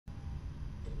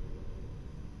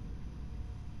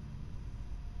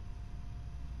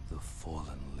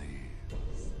fallen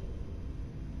leaves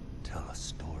tell a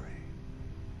story.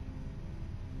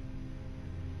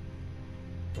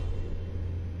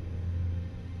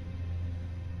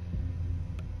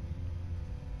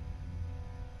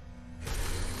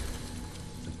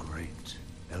 The great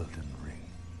Elden Ring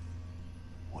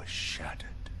was shattered.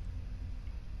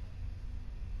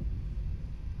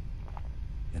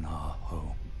 In our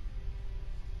home,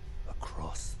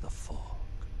 across the fog,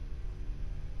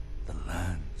 the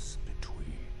lands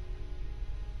between.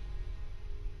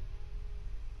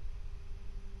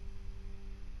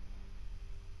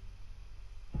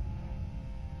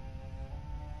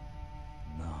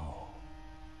 Now,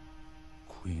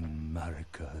 Queen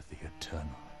Marika the Eternal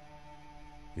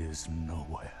is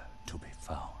nowhere to be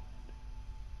found.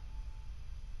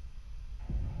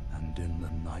 And in the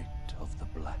night of the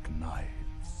Black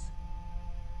Knives,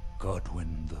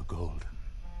 Godwyn the Golden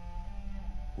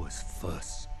was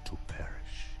first to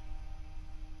perish.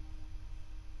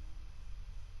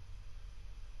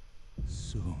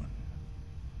 Soon,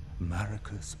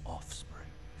 Marika's offspring,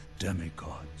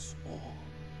 demigods all,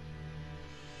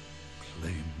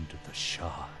 claimed the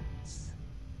shards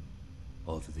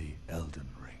of the Elden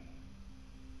Ring.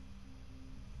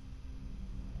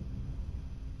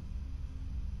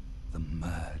 The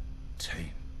mad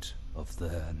taint of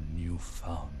their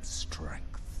newfound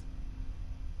strength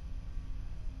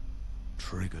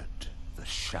triggered the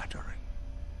shattering.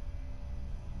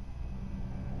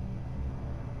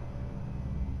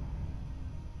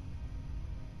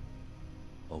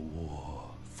 A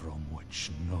war from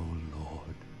which no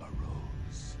lord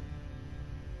arose.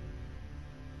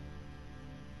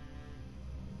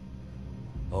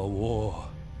 A war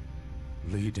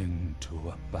leading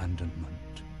to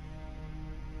abandonment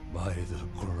by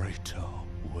the greater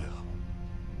will.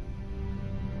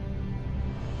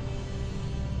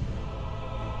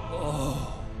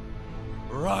 Oh,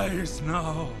 rise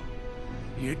now,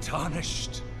 ye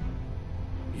tarnished,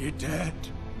 ye dead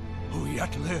who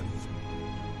yet live.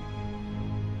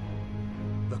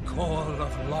 The call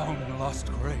of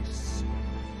long-lost grace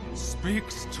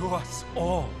speaks to us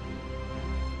all.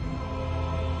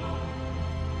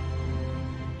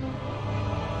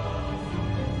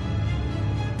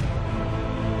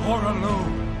 Horalu,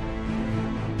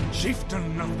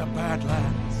 chieftain of the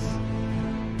Badlands,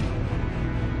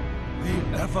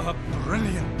 the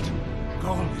ever-brilliant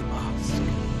Gold Mask,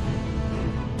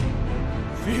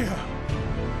 Fear,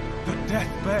 the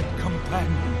deathbed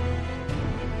companion,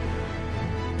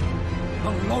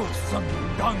 the loathsome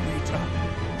dung-eater,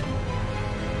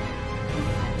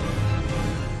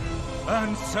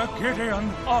 and Sir Gideon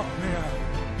Ofnir,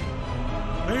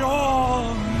 the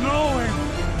all-knowing.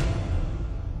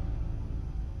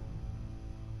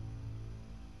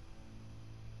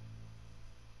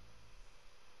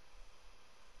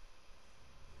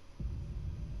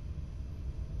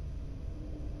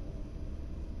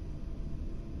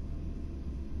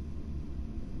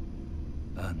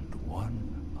 And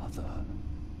one other,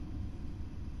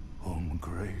 whom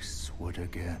grace would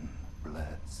again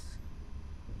bless.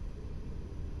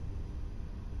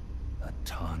 A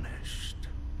tarnished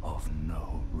of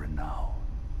no renown.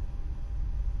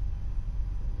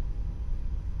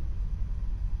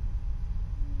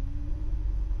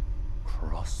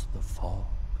 Cross the fog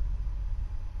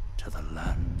to the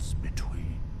lands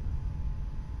between.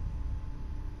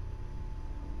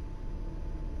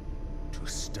 To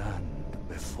stand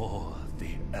before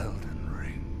the Elden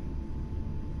Ring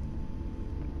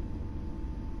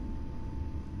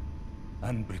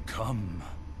and become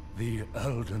the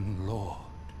Elden Lord.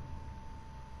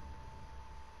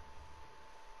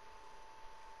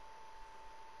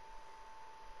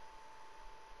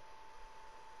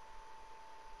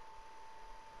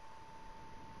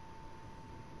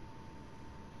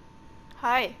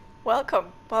 Hi,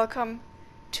 welcome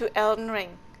to Elden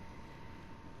Ring.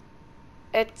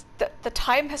 The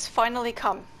time has finally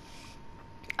come.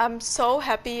 I'm so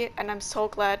happy and I'm so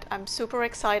glad. I'm super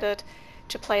excited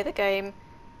to play the game.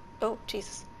 Oh,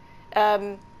 Jesus.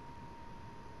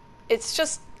 It's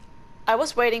just, I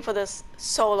was waiting for this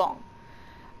so long.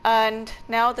 And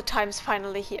now the time's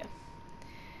finally here.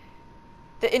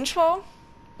 The intro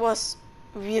was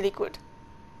really good.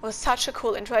 It was such a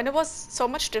cool intro, and it was so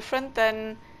much different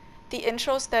than the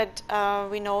intros that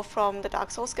we know from the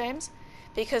Dark Souls games.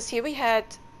 Because here we had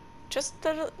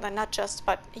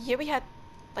but here we had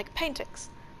like paintings,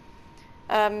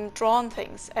 drawn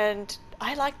things, and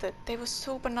I liked it. They were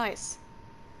super nice.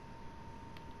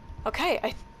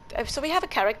 Okay, so we have a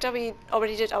character. We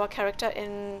already did our character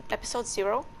in episode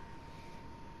 0.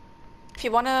 If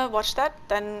you want to watch that,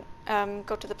 then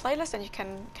go to the playlist and you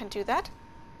can do that.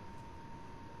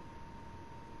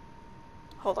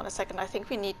 hold on a second. I think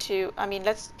we need to, I mean,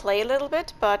 let's play a little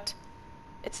bit, but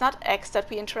it's not X that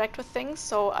we interact with things,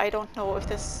 so I don't know if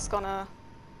this is gonna...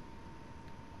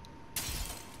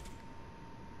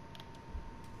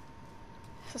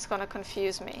 This is gonna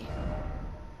confuse me.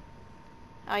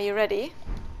 Are you ready?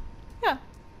 Yeah,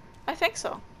 I think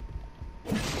so.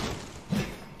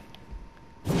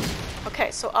 Okay,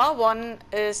 so R1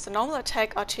 is the normal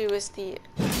attack, R2 is the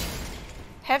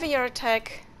heavier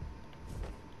attack.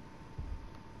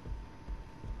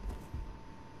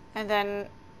 And then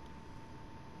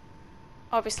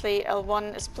obviously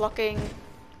L1 is blocking.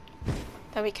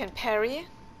 Then we can parry.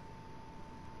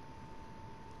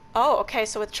 Oh, okay,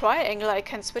 so with triangle I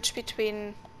can switch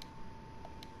between...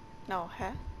 No,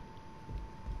 huh?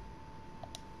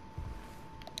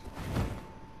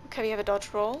 Okay, we have a dodge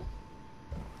roll.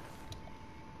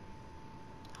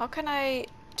 How can I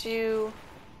do...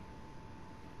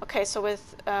 Okay, so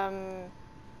with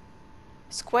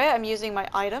square I'm using my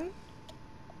item.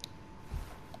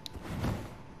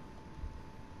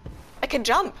 I can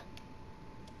jump!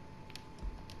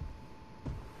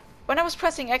 When I was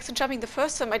pressing X and jumping the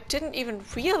first time, I didn't even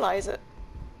realize it.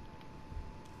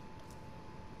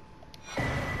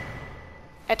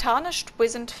 A tarnished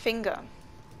wizened finger.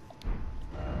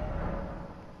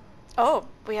 Oh,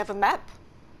 we have a map.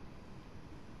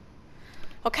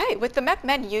 Okay, with the map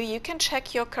menu you can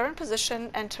check your current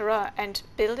position and terrain and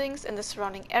buildings in the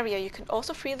surrounding area. You can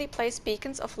also freely place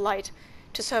beacons of light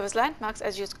to serve as landmarks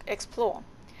as you explore.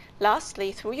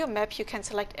 Lastly, through your map you can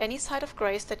select any site of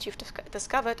grace that you've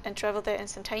discovered and travel there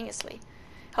instantaneously.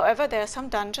 However, there are some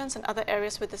dungeons and other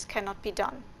areas where this cannot be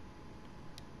done.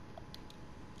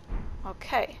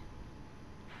 Okay.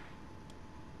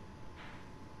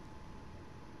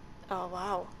 Oh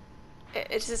wow.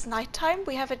 It is nighttime?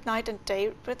 We have a night and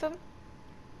day rhythm?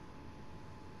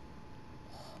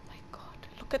 Oh my god.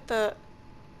 Look at the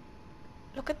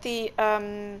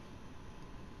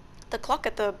clock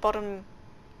at the bottom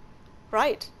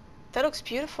right. That looks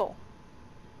beautiful.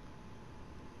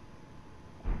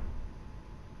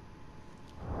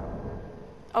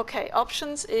 Okay,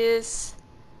 options is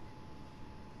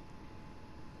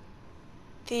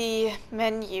the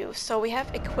menu. So we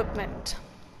have equipment.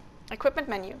 Equipment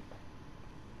menu.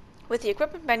 With the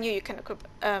equipment menu you can equip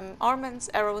armaments,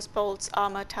 arrows, bolts,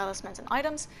 armor, talismans and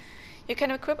items. You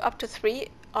can equip up to 3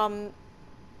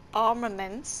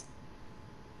 armaments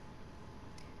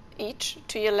each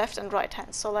to your left and right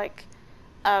hand. So like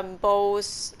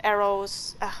bows,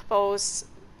 arrows,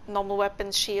 normal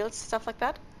weapons, shields, stuff like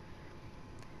that.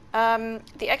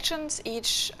 The actions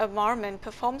each armament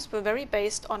performs will vary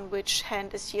based on which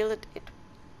hand is yielded it.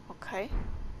 Okay.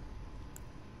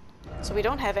 So we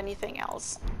don't have anything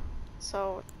else.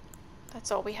 So that's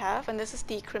all we have, and this is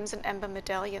the Crimson Ember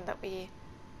medallion that we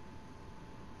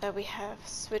have.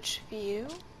 Switch view.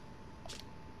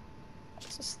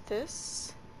 This is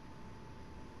this.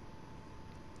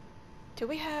 Do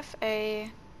we have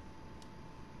a...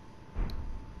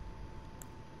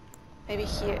 Maybe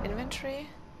here, inventory?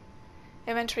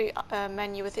 Inventory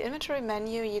menu. With the inventory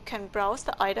menu you can browse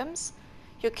the items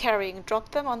you're carrying, drop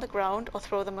them on the ground or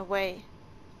throw them away.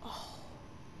 Oh,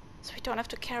 so we don't have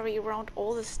to carry around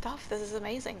all this stuff. This is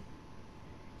amazing.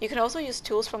 You can also use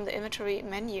tools from the inventory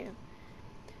menu.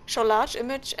 Show large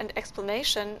image and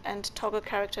explanation and toggle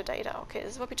character data. Okay,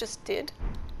 this is what we just did.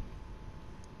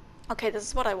 Okay, this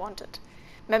is what I wanted.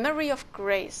 Memory of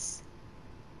Grace.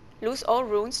 Lose all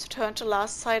runes to turn to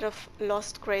last site of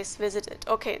lost grace visited.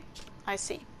 Okay, I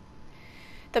see.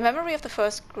 The memory of the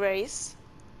first grace,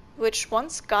 which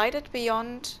once guided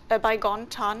beyond bygone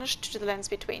tarnished to the lands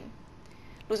between.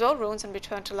 Lose all runes and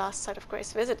return to last site of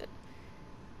grace visited.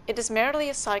 It is merely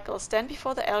a cycle. Stand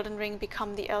before the Elden Ring,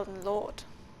 become the Elden Lord.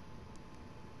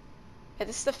 Yeah,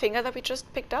 this is the finger that we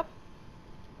just picked up.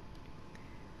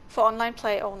 For online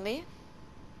play only.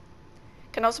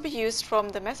 Can also be used from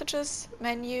the messages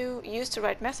menu. Used to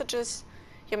write messages.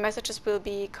 Your messages will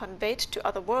be conveyed to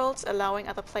other worlds, allowing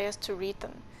other players to read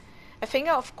them. A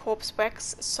finger of corpse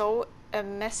wax so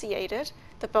emaciated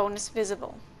the bone is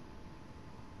visible.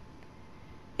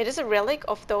 It is a relic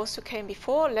of those who came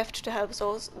before, left to help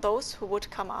those who would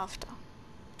come after.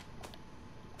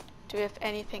 Do we have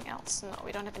anything else? No,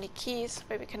 we don't have any keys.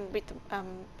 Maybe we can read the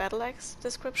battle axe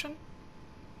description.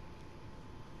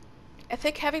 A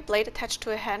thick heavy blade attached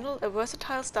to a handle, a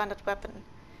versatile standard weapon.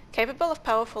 Capable of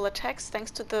powerful attacks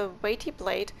thanks to the weighty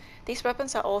blade, these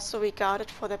weapons are also regarded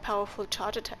for their powerful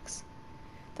charge attacks.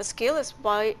 The skill is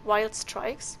wild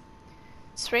strikes.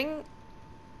 String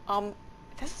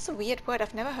this is a weird word,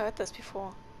 I've never heard this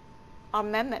before.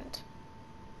 Armament.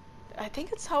 I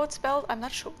think it's how it's spelled, I'm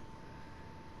not sure.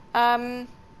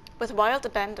 with wild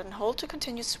abandon. Hold to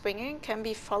continue swinging, can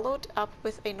be followed up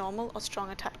with a normal or strong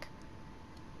attack.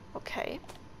 Okay.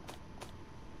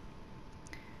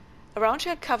 Around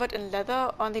here covered in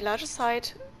leather, on the larger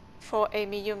side for a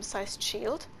medium-sized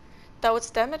shield. Though its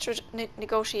damage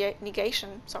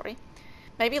negation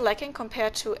may be lacking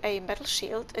compared to a metal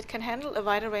shield, it can handle a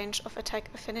wider range of attack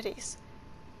affinities.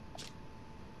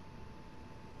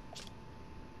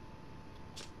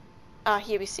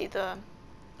 Here we see the...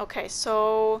 Okay,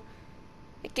 so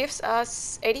it gives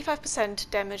us 85%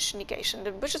 damage negation,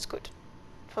 which is good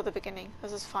for the beginning.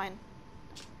 This is fine.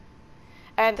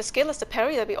 And the skill is the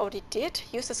parry that we already did.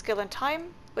 Use the skill in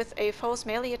time with a foe's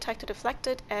melee attack to deflect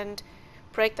it and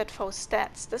break that foe's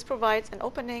stats. This provides an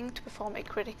opening to perform a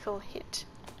critical hit.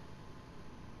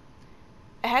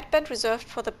 A headband reserved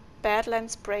for the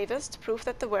Badlands bravest, proof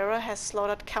that the wearer has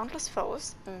slaughtered countless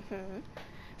foes.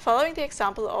 Following the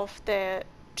example of their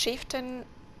chieftain,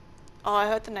 oh, I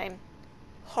heard the name,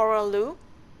 Horalu.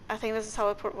 I think this is how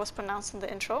it was pronounced in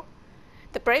the intro.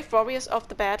 The brave warriors of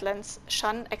the Badlands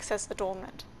shun excess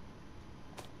adornment.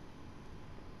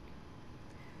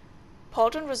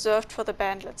 Pauldron reserved for the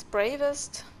Badlands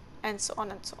bravest, and so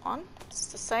on and so on. It's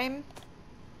the same.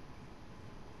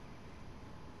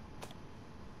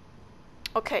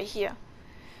 Okay, here.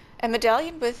 A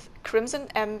medallion with crimson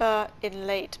amber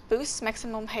inlaid boosts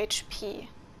maximum HP.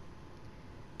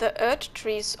 The Erd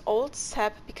tree's old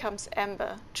sap becomes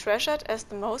amber, treasured as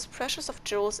the most precious of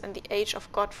jewels in the age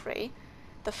of Godfrey,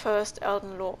 the first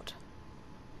Elden Lord.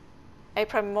 A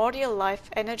primordial life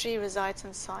energy resides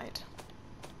inside.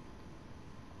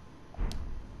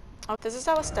 Oh, this is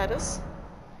our status.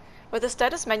 With the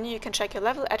status menu you can check your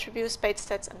level, attributes, bait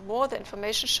stats and more. The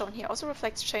information shown here also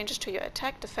reflects changes to your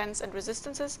attack, defense and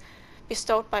resistances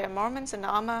bestowed by armaments and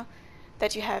armor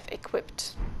that you have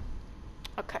equipped.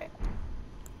 Okay.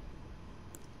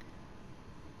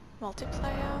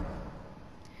 Multiplayer.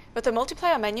 With the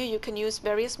multiplayer menu you can use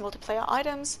various multiplayer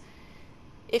items.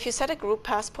 If you set a group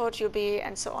passport you'll be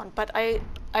and so on. But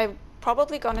I'm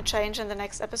probably gonna change in the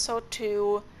next episode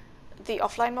to the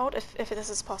offline mode if this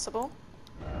is possible.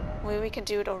 Maybe we can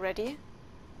do it already.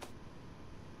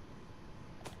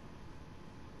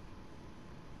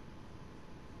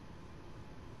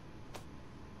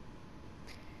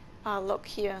 Look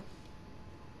here.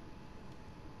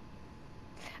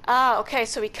 Okay,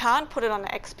 so we can't put it on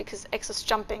X because X is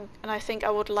jumping, and I think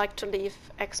I would like to leave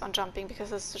X on jumping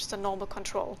because it's just a normal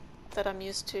control that I'm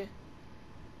used to.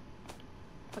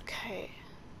 Okay.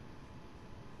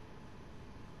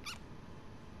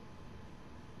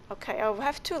 Okay, I'll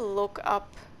have to look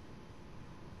up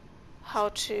how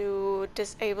to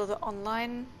disable the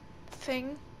online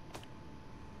thing.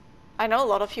 I know a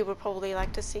lot of you would probably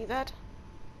like to see that.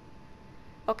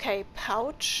 Okay,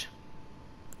 pouch.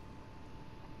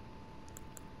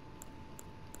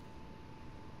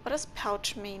 What does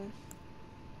pouch mean?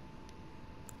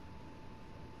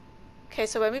 Okay,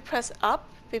 so when we press up,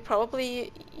 we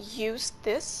probably use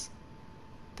this,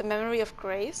 the memory of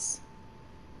grace.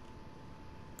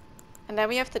 And then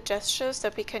we have the gestures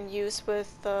that we can use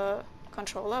with the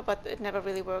controller, but it never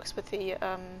really works with the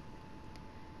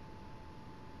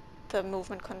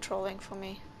movement controlling for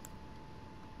me.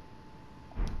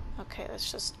 Okay, let's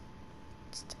just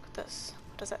stick with this.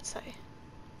 What does that say?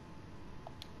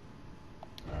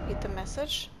 Read the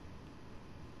message.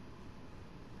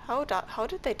 How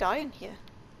did they die in here?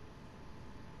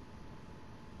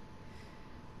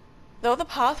 Though the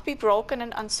path be broken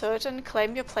and uncertain,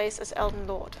 claim your place as Elden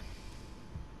Lord.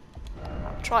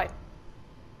 I'll try.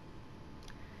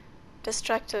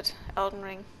 Distracted, Elden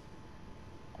Ring.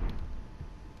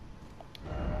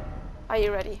 Are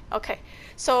you ready? Okay.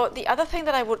 So the other thing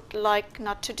that I would like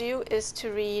not to do is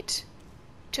to read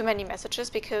too many messages,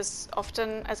 because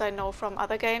often, as I know from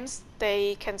other games,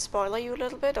 they can spoiler you a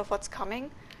little bit of what's coming,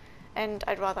 and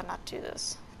I'd rather not do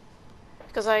this.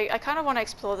 Because I kind of want to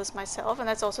explore this myself, and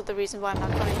that's also the reason why I'm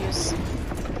not going to use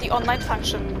the online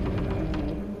function.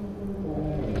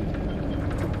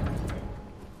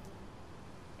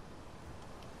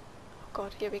 Oh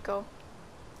god, here we go.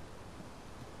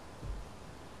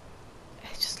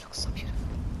 It just looks so beautiful.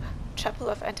 Chapel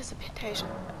of Anticipation.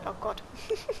 Oh god.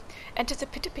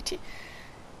 Anticipity.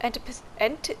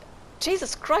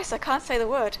 Jesus Christ, I can't say the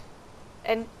word.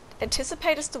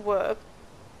 Anticipate is the verb.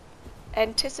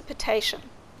 Anticipation.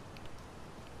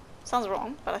 Sounds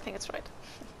wrong, but I think it's right.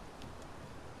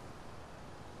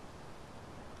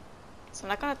 So I'm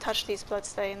not gonna touch these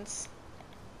bloodstains.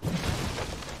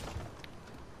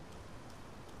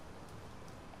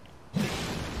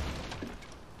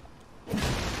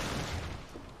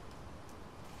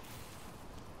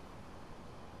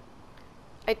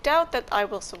 I doubt that I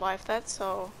will survive that,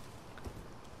 so...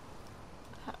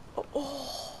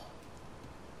 oh!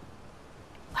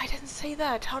 I didn't see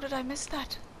that. How did I miss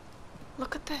that?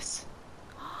 Look at this.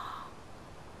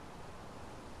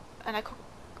 And I could...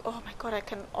 oh my god, I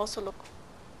can also look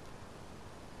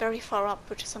very far up,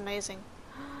 which is amazing.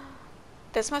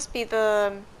 This must be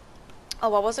the... oh,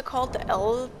 what was it called? The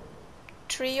L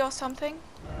tree or something?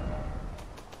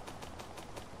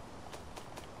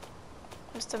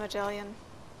 Where's the medallion?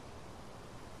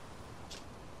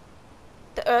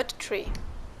 The Erd tree.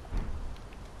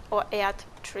 Or Erd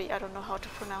tree, I don't know how to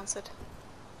pronounce it.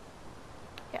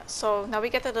 Yeah, so now we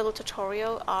get a little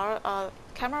tutorial. Our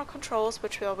camera controls,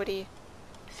 which we already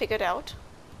figured out.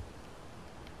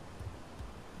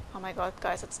 Oh my god,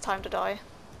 guys, it's time to die.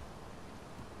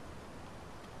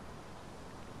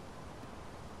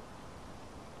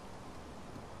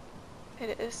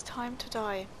 It is time to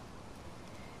die.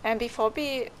 And before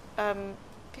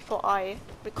I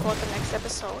record the next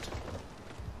episode,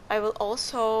 I will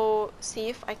also see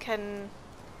if I can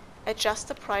adjust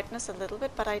the brightness a little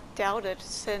bit, but I doubt it,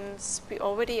 since we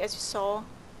already, as you saw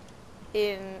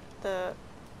in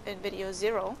video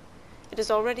 0, it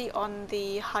is already on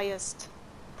the highest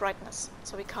brightness,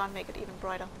 so we can't make it even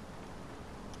brighter.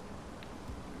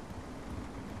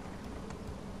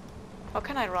 How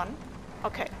can I run?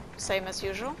 Okay, same as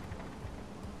usual.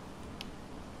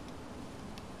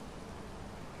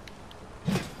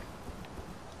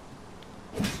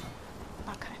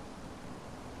 Okay.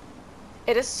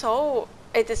 It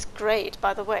is great,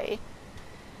 by the way,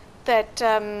 that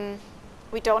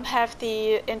we don't have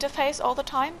the interface all the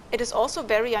time. It is also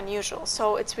very unusual,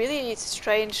 so it's really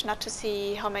strange not to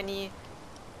see how many...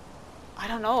 I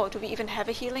don't know, do we even have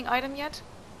a healing item yet?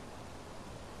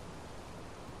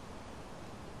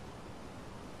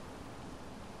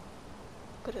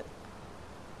 Good.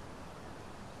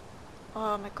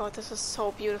 Oh my god, this is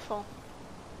so beautiful.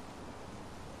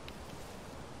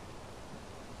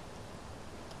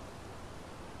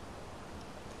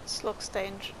 This looks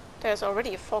dangerous. There's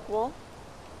already a fog wall.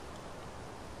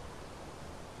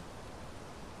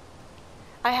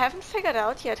 I haven't figured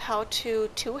out yet how to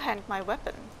two-hand my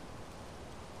weapon.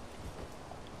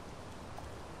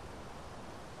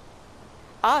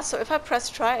 Ah, so if I press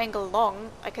triangle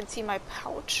long, I can see my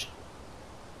pouch.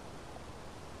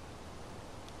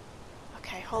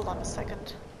 Okay, hold on a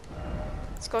second.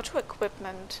 Let's go to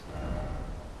equipment.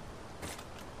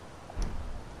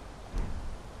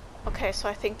 Okay, so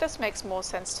I think this makes more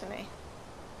sense to me.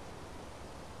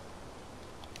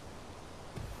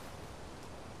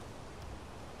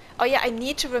 Oh yeah, I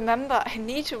need to remember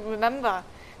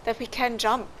that we can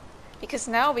jump. Because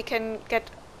now we can get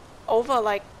over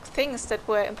like things that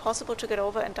were impossible to get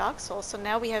over in Dark Souls. So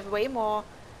now we have way more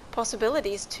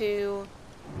possibilities to...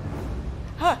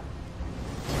 Huh!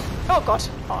 Oh god!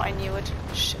 Oh, I knew it.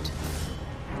 Shit.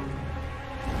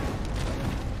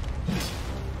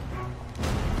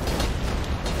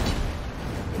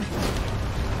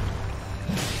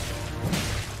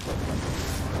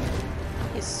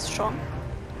 He's strong.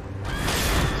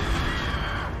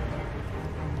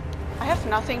 I have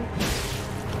nothing...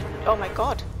 Oh my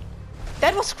god.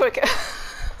 That was quick.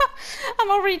 I'm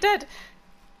already dead.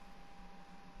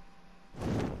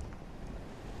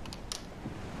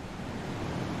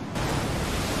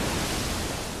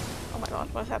 Oh my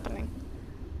god, what's happening?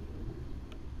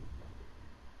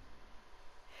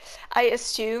 I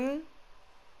assume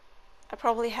I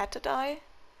probably had to die,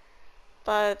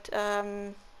 but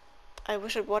I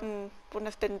wish it wouldn't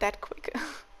have been that quick.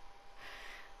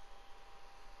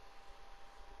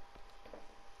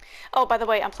 Oh, by the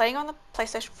way, I'm playing on the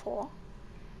PlayStation 4,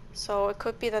 so it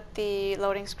could be that the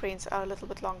loading screens are a little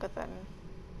bit longer than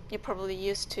you're probably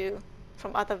used to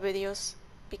from other videos,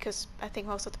 because I think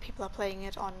most of the people are playing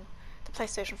it on the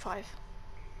PlayStation 5.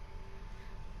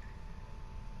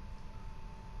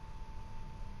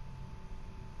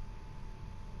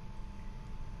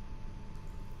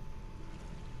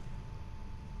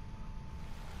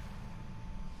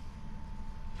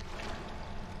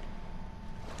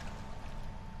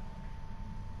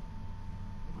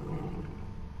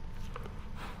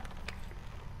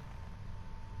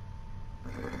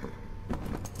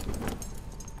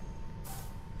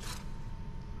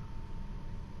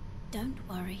 Don't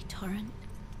worry, Torrent.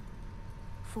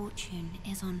 Fortune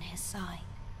is on his side.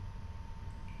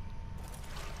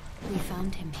 We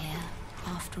found him here,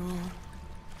 after all.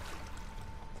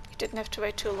 You didn't have to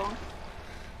wait too long.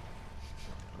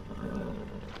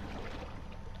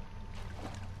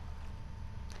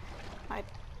 My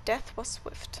death was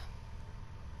swift.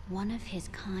 One of his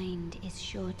kind is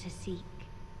sure to seek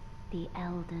the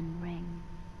Elden Ring.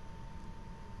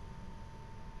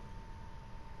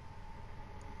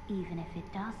 even if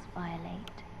it does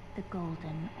violate the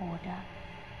Golden Order.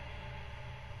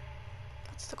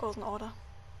 What's the Golden Order?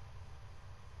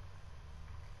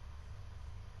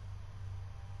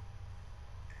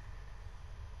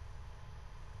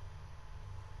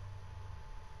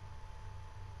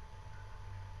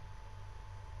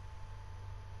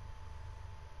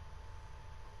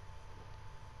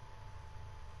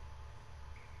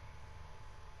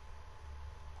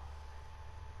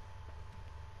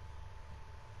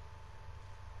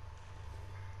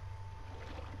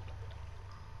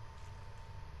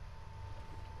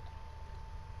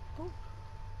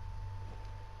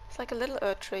 It's like a little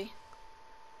earth tree.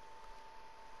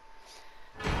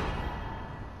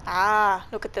 Ah,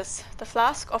 look at this. The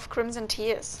flask of crimson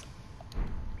tears.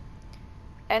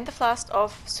 And the flask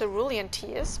of cerulean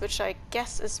tears, which I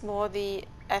guess is more the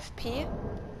FP.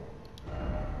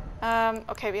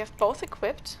 Okay, we have both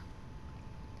equipped.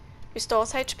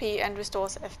 Restores HP and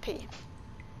restores FP.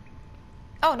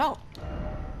 Oh no!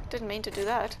 Didn't mean to do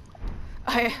that.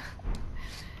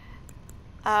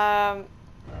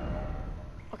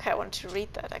 Okay, I wanted to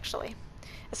read that actually.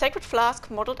 A sacred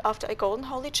flask modeled after a golden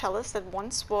holy chalice that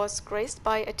once was graced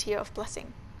by a tear of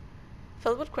blessing.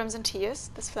 Filled with crimson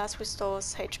tears, this flask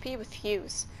restores HP with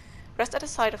use. Rest at a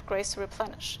site of grace to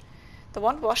replenish. The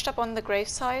one washed up on the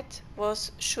gravesite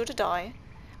was sure to die,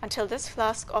 until this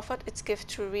flask offered its gift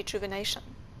to rejuvenation,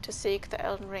 to seek the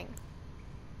Elden Ring.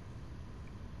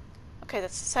 Okay,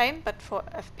 that's the same, but for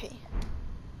FP.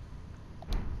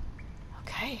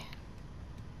 Okay.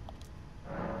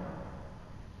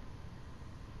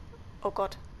 Oh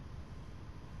god.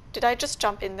 Did I just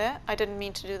jump in there? I didn't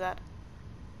mean to do that.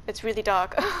 It's really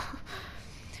dark.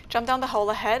 Jump down the hole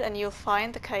ahead and you'll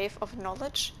find the Cave of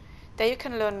Knowledge. There you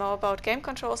can learn more about game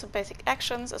controls and basic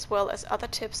actions, as well as other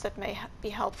tips that may be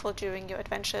helpful during your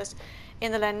adventures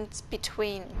in the lands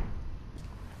between.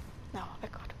 No, I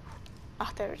got.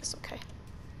 Ah, there it is, okay.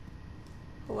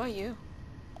 Who are you?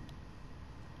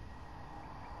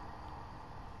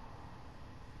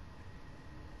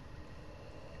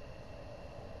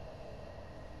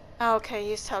 Ah, okay,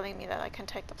 he's telling me that I can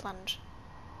take the plunge.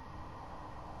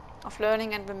 Of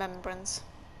learning and remembrance.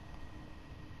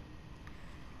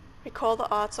 Recall the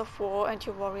arts of war and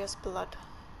your warrior's blood.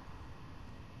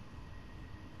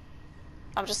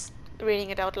 I'm just reading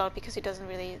it out loud because he doesn't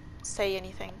really say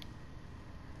anything.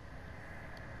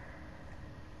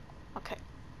 Okay.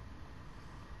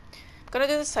 I'm gonna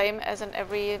do the same as in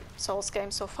every Souls game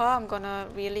so far. I'm gonna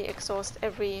really exhaust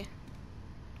every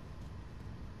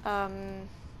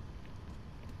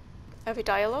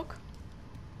dialogue.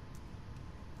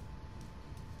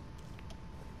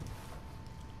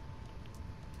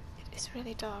 It's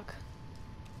really dark.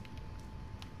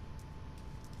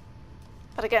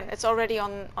 But again, it's already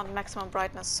on maximum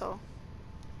brightness, so...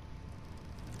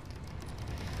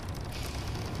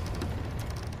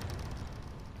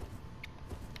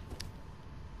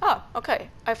 Ah, okay.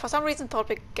 I for some reason thought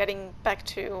we're getting back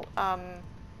to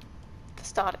the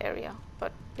start area,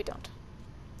 but we don't.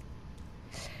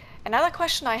 Another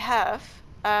question I have,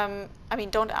 I mean,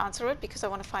 don't answer it because I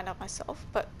want to find out myself,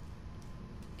 but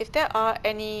if there are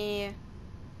any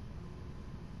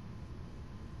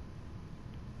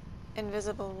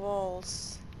invisible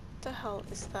walls, what the hell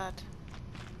is that?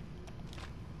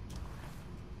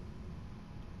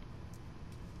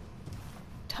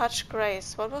 Touch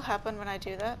grace. What will happen when I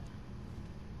do that?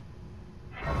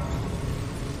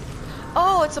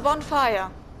 Oh, it's a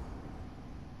bonfire.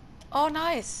 Oh,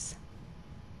 nice.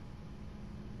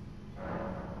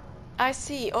 I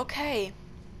see. Okay.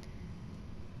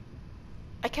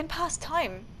 I can pass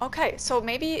time. Okay, so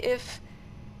maybe if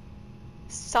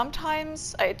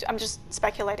sometimes, I'm just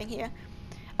speculating here.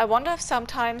 I wonder if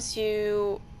sometimes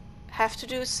you have to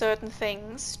do certain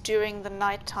things during the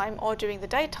nighttime or during the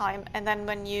daytime, and then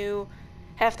when you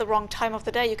have the wrong time of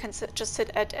the day, you can just sit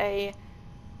at a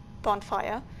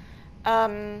bonfire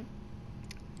and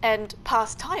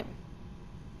pass time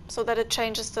so that it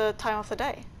changes the time of the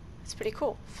day. It's pretty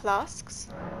cool. Flasks.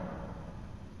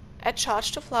 Add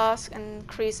charge to flask,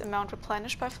 increase amount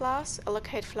replenished by flask,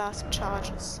 allocate flask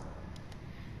charges.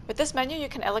 With this menu you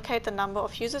can allocate the number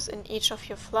of uses in each of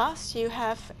your flasks. You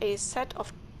have a set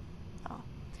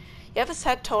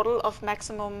total of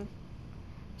maximum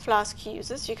flask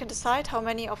uses. You can decide how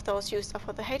many of those used are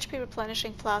for the HP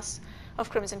replenishing flask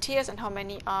of Crimson Tears and how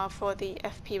many are for the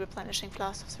FP replenishing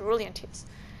flask of Cerulean Tears.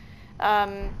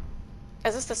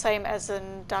 This is the same as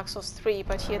in Dark Souls 3,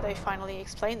 but here they finally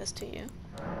explain this to you.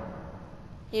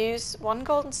 Use 1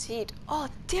 golden seed. Oh,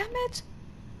 damn it!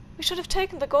 We should have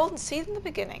taken the golden seed in the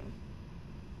beginning.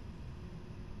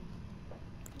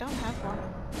 I don't have one.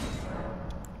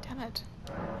 Damn it.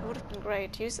 It would have been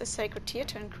great. Use a sacred tear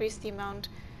to increase the amount.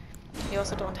 We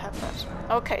also don't have that.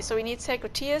 Okay, so we need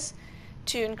sacred tears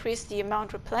to increase the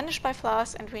amount replenished by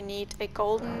flasks, and we need a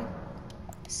golden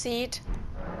seed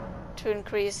to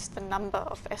increase the number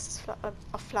of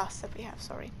flasks that we have,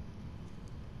 sorry.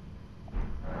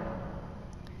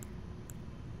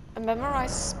 A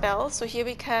memorized spell, so here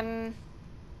we can,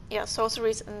 yeah,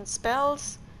 sorceries and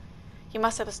spells. You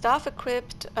must have a staff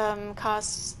equipped.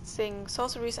 Casting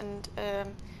sorceries and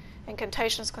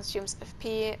incantations consumes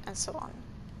FP, and so on.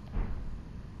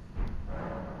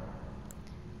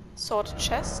 Sorted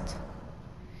chest.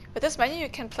 With this menu you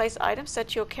can place items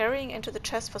that you're carrying into the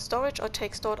chest for storage or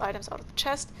take stored items out of the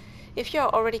chest. If you are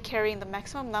already carrying the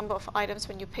maximum number of items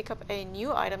when you pick up a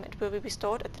new item, it will be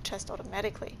stored at the chest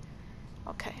automatically.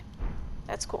 Okay,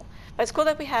 that's cool. But it's cool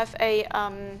that we have a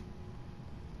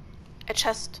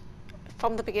chest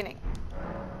from the beginning.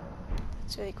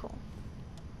 That's really cool.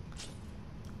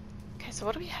 Okay, so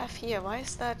what do we have here? Why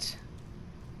is that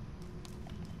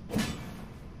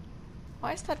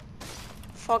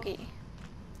foggy?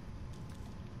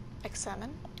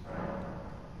 Examine.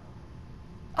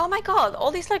 Oh my god,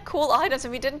 all these like cool items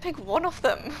and we didn't pick one of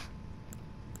them.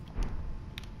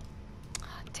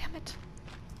 Damn it.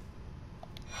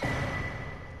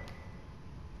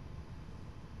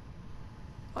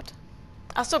 What?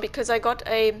 Ah, so because I got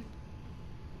a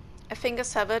finger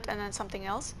severed and then something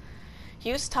else.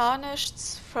 Use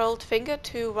Tarnished's furled finger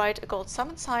to write a gold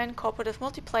summon sign. Cooperative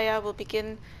multiplayer will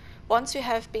begin once you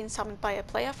have been summoned by a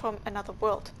player from another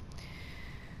world.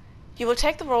 You will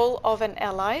take the role of an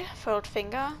ally, furled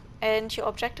finger, and your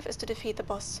objective is to defeat the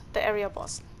boss, the area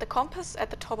boss. The compass at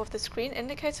the top of the screen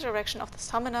indicates the direction of the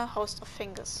summoner host of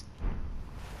fingers.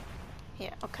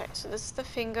 Yeah, okay, so this is the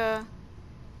finger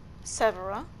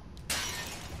severer.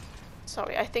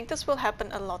 Sorry, I think this will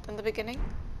happen a lot in the beginning.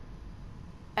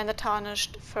 And the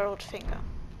tarnished furled finger.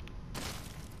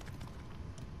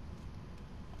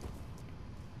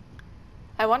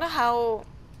 I wonder how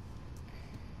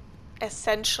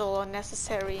essential or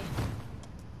necessary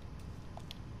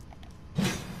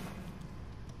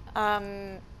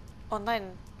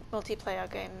online multiplayer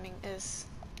gaming is.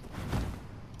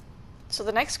 So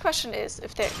the next question is,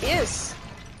 if there is,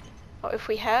 or if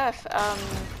we have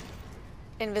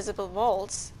invisible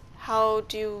walls, how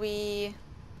do we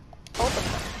open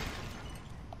them?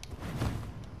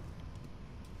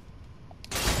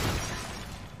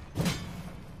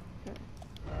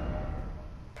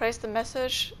 Praise the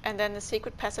message and then the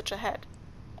secret passage ahead.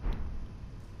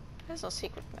 There's no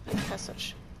secret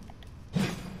passage.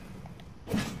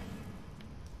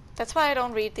 That's why I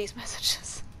don't read these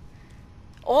messages.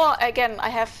 Or again, I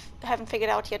haven't figured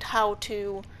out yet how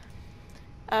to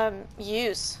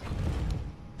use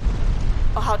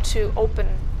or how to open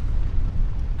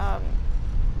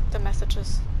the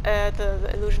messages, the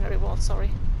illusionary wall.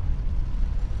 Sorry.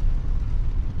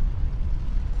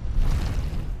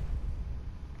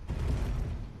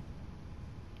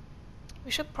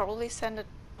 We should probably send it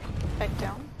back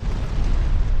down.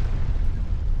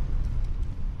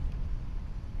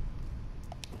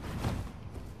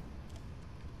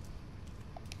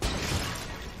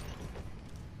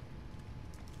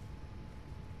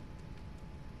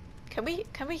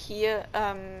 Can we hear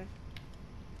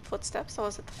footsteps, or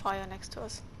is it the fire next to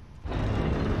us?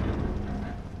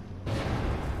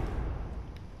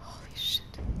 Holy shit.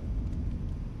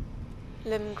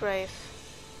 Limgrave.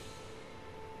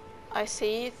 I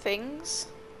see things.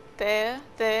 There.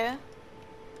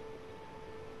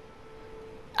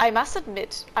 I must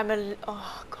admit,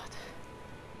 oh god.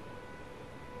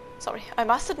 Sorry, I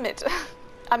must admit,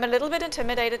 I'm a little bit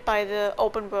intimidated by the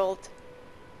open world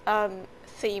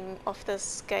theme of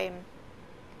this game.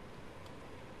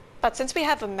 But since we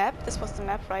have a map, this was the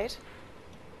map, right?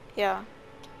 Yeah.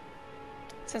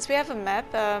 Since we have a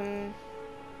map, I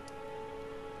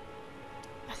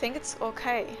think it's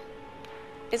okay.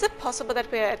 Is it possible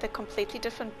that we're at a completely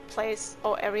different place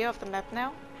or area of the map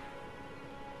now?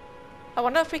 I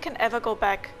wonder if we can ever go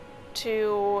back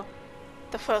to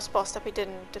the first boss that we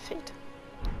didn't defeat.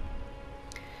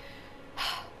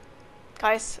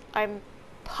 Guys, I'm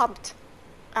pumped.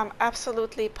 I'm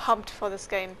absolutely pumped for this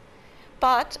game.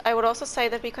 But I would also say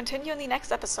that we continue in the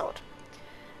next episode.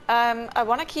 I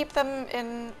want to keep them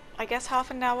in, I guess,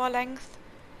 half an hour length.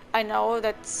 I know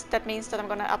that means that I'm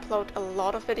going to upload a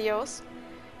lot of videos.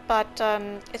 But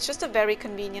it's just a very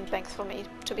convenient length for me,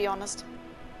 to be honest.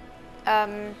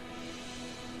 I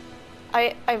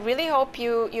really hope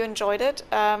you enjoyed it.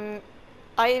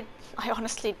 I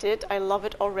honestly did. I love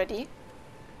it already.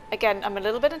 Again, I'm a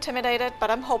little bit intimidated,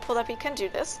 but I'm hopeful that we can do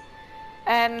this.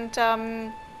 And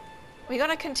we're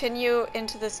gonna continue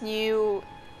into this new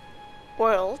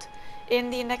world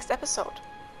in the next episode.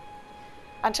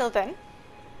 Until then,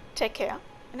 take care,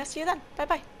 and I'll see you then. Bye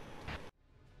bye.